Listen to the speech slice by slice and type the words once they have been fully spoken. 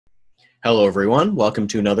Hello everyone, welcome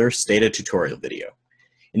to another Stata tutorial video.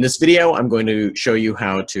 In this video, I'm going to show you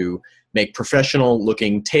how to make professional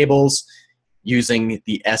looking tables using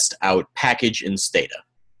the estout package in Stata.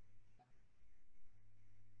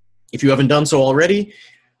 If you haven't done so already,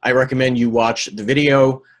 I recommend you watch the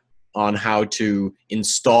video on how to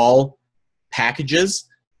install packages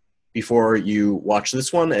before you watch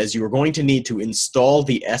this one, as you are going to need to install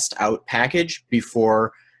the estout package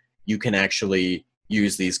before you can actually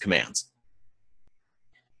use these commands.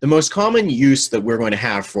 The most common use that we're going to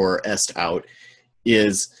have for estout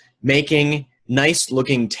is making nice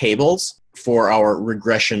looking tables for our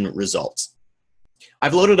regression results.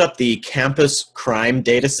 I've loaded up the campus crime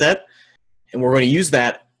dataset, and we're going to use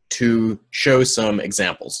that to show some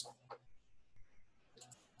examples.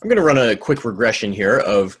 I'm going to run a quick regression here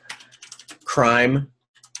of crime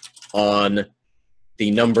on the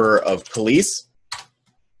number of police.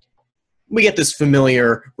 We get this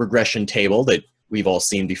familiar regression table that we've all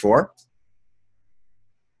seen before.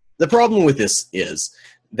 The problem with this is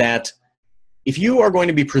that if you are going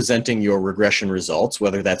to be presenting your regression results,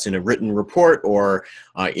 whether that's in a written report or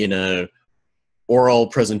in an oral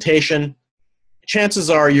presentation, chances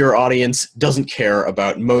are your audience doesn't care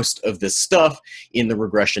about most of this stuff in the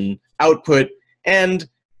regression output, and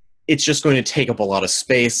it's just going to take up a lot of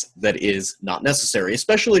space that is not necessary,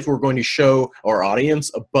 especially if we're going to show our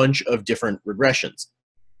audience a bunch of different regressions.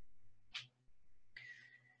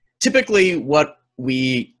 Typically, what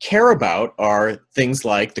we care about are things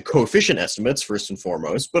like the coefficient estimates, first and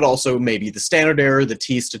foremost, but also maybe the standard error, the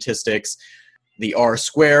t-statistics, the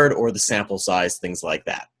r-squared, or the sample size, things like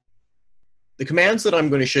that. The commands that I'm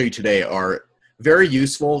going to show you today are very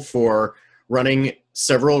useful for running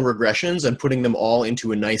several regressions and putting them all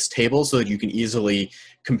into a nice table so that you can easily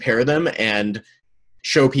compare them and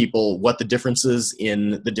show people what the differences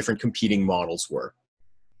in the different competing models were.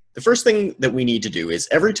 The first thing that we need to do is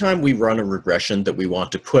every time we run a regression that we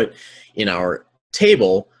want to put in our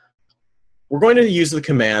table, we're going to use the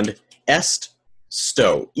command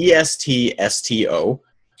estou, E-S-T-S-T-O,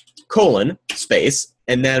 colon, space,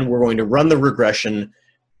 and then we're going to run the regression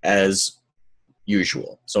as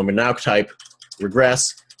usual. So I'm going to now type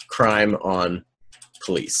regress crime on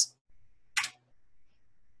police.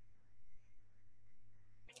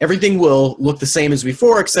 Everything will look the same as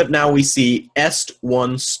before, except now we see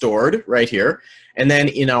est1 stored right here. And then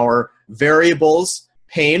in our variables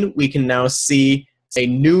pane, we can now see a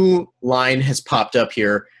new line has popped up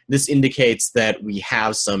here. This indicates that we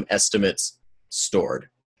have some estimates stored.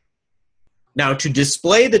 Now to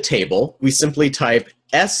display the table, we simply type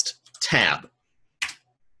est_tab.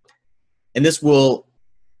 And this will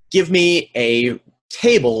give me a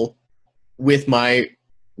table with my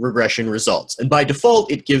regression results. And by default,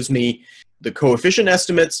 it gives me the coefficient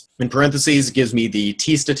estimates, in parentheses, gives me the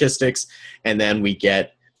t-statistics, and then we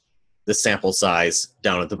get the sample size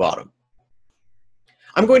down at the bottom.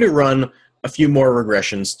 I'm going to run a few more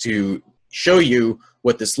regressions to show you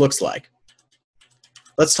what this looks like.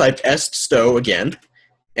 Let's type estou again,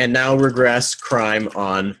 and now regress crime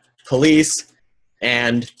on police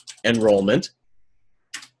and enrollment.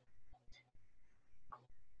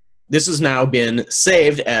 This has now been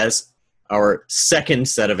saved as our second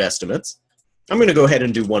set of estimates. I'm going to go ahead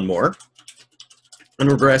and do one more and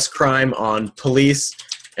regress crime on police,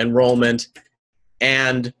 enrollment,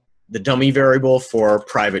 and the dummy variable for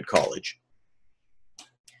private college.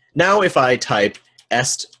 Now if I type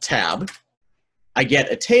est_tab, I get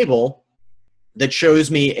a table that shows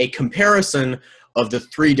me a comparison of the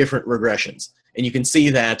three different regressions. And you can see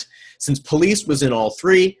that since police was in all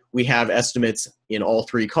three, we have estimates in all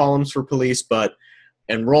three columns for police, but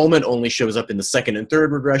enrollment only shows up in the second and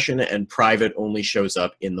third regression, and private only shows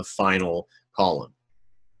up in the final column.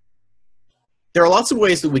 There are lots of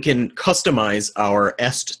ways that we can customize our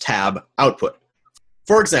est_tab output.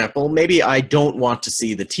 For example, maybe I don't want to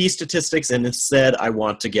see the t-statistics, and instead I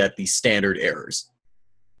want to get the standard errors.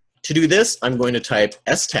 To do this, I'm going to type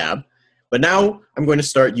est_tab. But now I'm going to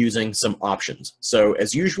start using some options. So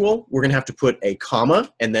as usual, we're going to have to put a comma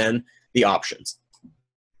and then the options.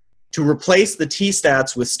 To replace the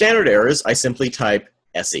t-stats with standard errors, I simply type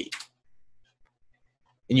SE.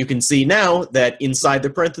 And you can see now that inside the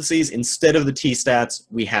parentheses, instead of the t-stats,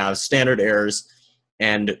 we have standard errors,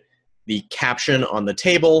 and the caption on the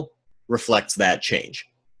table reflects that change.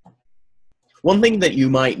 One thing that you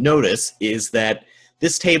might notice is that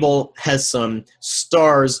this table has some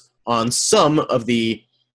stars on some of the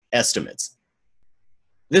estimates.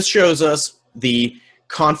 This shows us the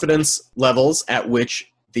confidence levels at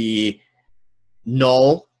which the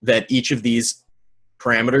null that each of these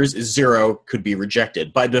parameters is 0 could be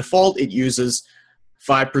rejected. By default, it uses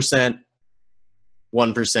 5%,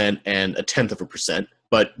 1%, and 0.1%,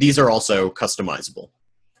 but these are also customizable.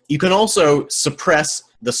 You can also suppress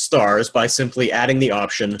the stars by simply adding the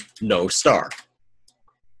option no star.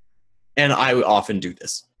 And I often do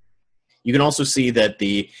this. You can also see that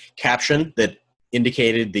the caption that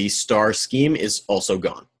indicated the star scheme is also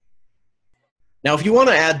gone. Now, if you want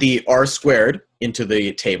to add the r squared into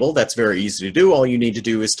the table, that's very easy to do. All you need to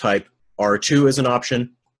do is type r2 as an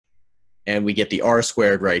option, and we get the r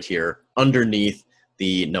squared right here underneath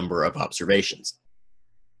the number of observations.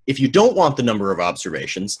 If you don't want the number of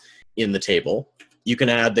observations in the table, you can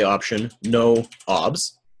add the option no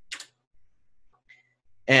obs,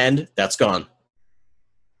 and that's gone.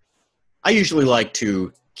 I usually like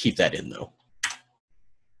to keep that in, though.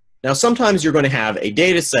 Now, sometimes you're going to have a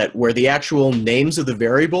data set where the actual names of the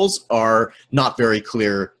variables are not very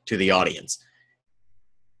clear to the audience.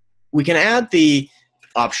 We can add the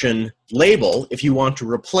option label if you want to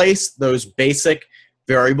replace those basic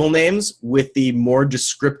variable names with the more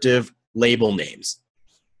descriptive label names.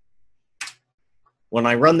 When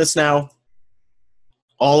I run this now,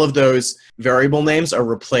 all of those variable names are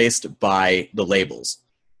replaced by the labels.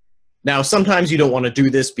 Now, sometimes you don't want to do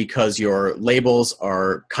this because your labels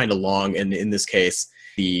are kind of long, and in this case,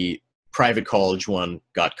 the private college one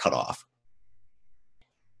got cut off.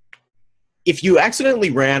 If you accidentally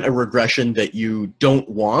ran a regression that you don't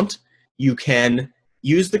want, you can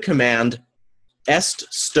use the command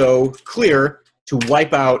estout clear to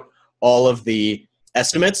wipe out all of the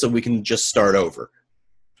estimates so we can just start over.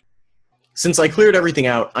 Since I cleared everything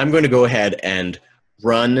out, I'm going to go ahead and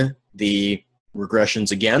run the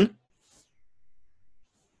regressions again,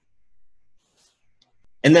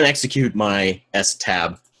 and then execute my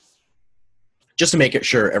stab just to make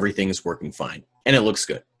sure everything is working fine, and it looks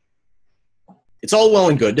good. It's all well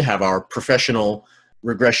and good to have our professional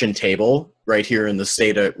regression table right here in the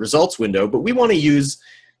Stata results window, but we want to use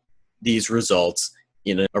these results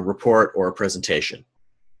in a report or a presentation.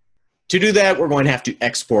 To do that, we're going to have to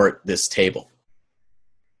export this table.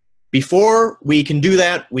 Before we can do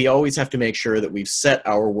that, we always have to make sure that we've set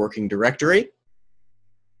our working directory.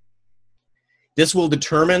 This will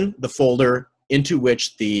determine the folder into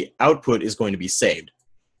which the output is going to be saved.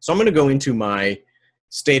 So I'm going to go into my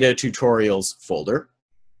Stata tutorials folder.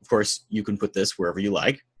 Of course, you can put this wherever you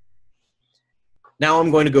like. Now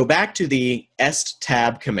I'm going to go back to the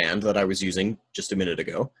tab command that I was using just a minute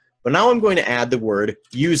ago. But now I'm going to add the word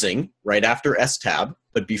using right after tab,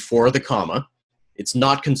 but before the comma. It's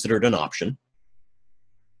not considered an option.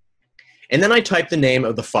 And then I type the name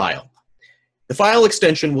of the file. The file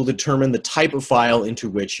extension will determine the type of file into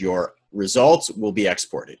which your results will be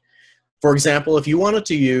exported. For example, if you wanted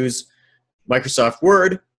to use Microsoft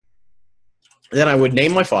Word, then I would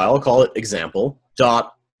name my file, call it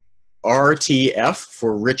example.rtf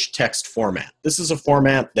for rich text format. This is a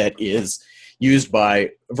format that is used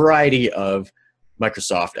by a variety of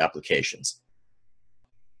Microsoft applications.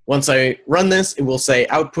 Once I run this, it will say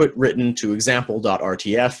output written to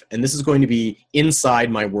example.rtf, and this is going to be inside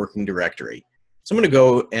my working directory. So I'm going to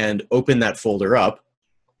go and open that folder up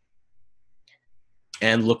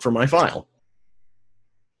and look for my file.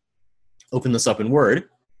 Open this up in Word,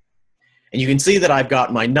 and you can see that I've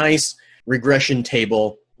got my nice regression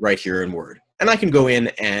table right here in Word. And I can go in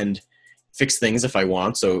and fix things if I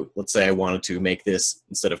want. So let's say I wanted to make this,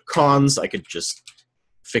 instead of cons, I could just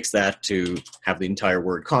fix that to have the entire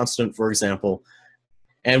word constant, for example,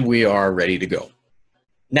 and we are ready to go.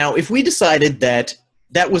 Now, if we decided that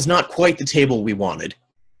that was not quite the table we wanted,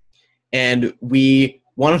 and we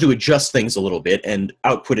wanted to adjust things a little bit and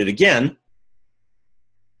output it again,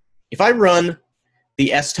 if I run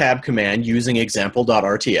the stab command using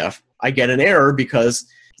example.rtf, I get an error because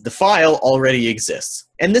the file already exists.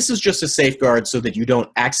 And this is just a safeguard so that you don't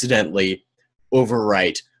accidentally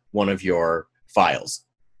overwrite one of your files.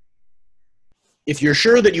 If you're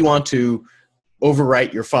sure that you want to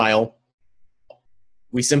overwrite your file,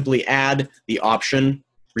 we simply add the option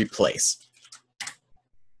replace.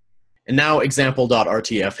 And now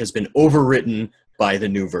example.rtf has been overwritten by the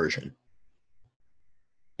new version.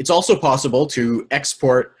 It's also possible to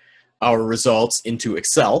export our results into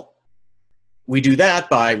Excel. We do that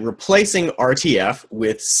by replacing RTF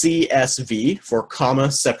with CSV for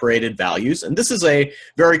comma-separated values. And this is a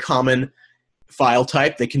very common file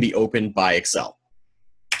type that can be opened by Excel.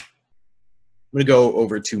 I'm going to go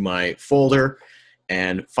over to my folder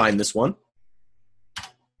and find this one.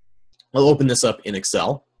 I'll open this up in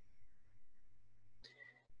Excel.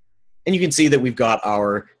 And you can see that we've got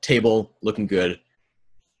our table looking good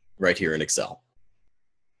right here in Excel.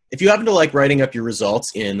 If you happen to like writing up your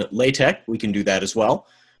results in LaTeX, we can do that as well.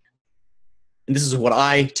 And this is what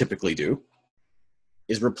I typically do.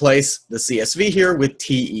 is replace the CSV here with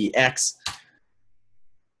TEX.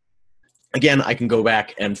 Again, I can go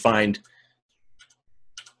back and find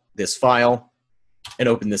this file and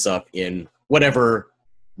open this up in whatever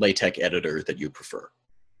LaTeX editor that you prefer.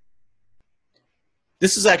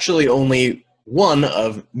 This is actually only one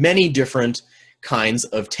of many different kinds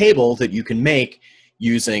of table that you can make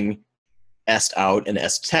using estout and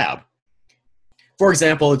esttab. For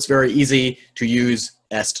example, it's very easy to use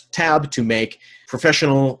esttab to make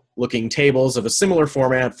professional-looking tables of a similar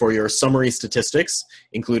format for your summary statistics,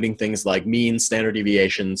 including things like means, standard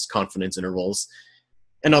deviations, confidence intervals,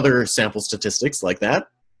 and other sample statistics like that.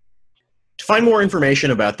 To find more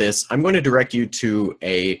information about this, I'm going to direct you to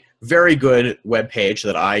a very good web page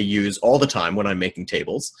that I use all the time when I'm making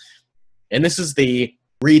tables. And this is the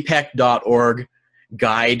repec.org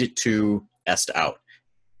guide to estout,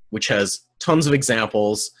 which has tons of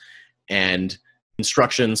examples and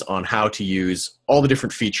instructions on how to use all the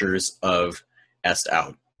different features of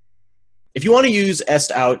estout. If you want to use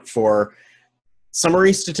estout for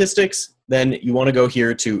summary statistics, then you want to go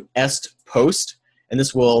here to estpost, and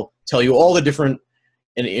this will tell you all the different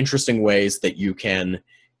and interesting ways that you can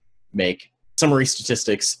make summary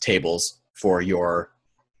statistics tables for your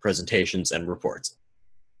presentations and reports.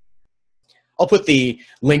 I'll put the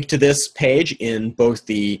link to this page in both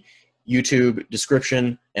the YouTube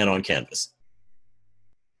description and on Canvas.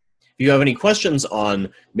 If you have any questions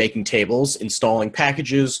on making tables, installing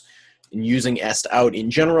packages, and using estout in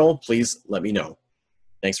general, please let me know.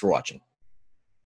 Thanks for watching.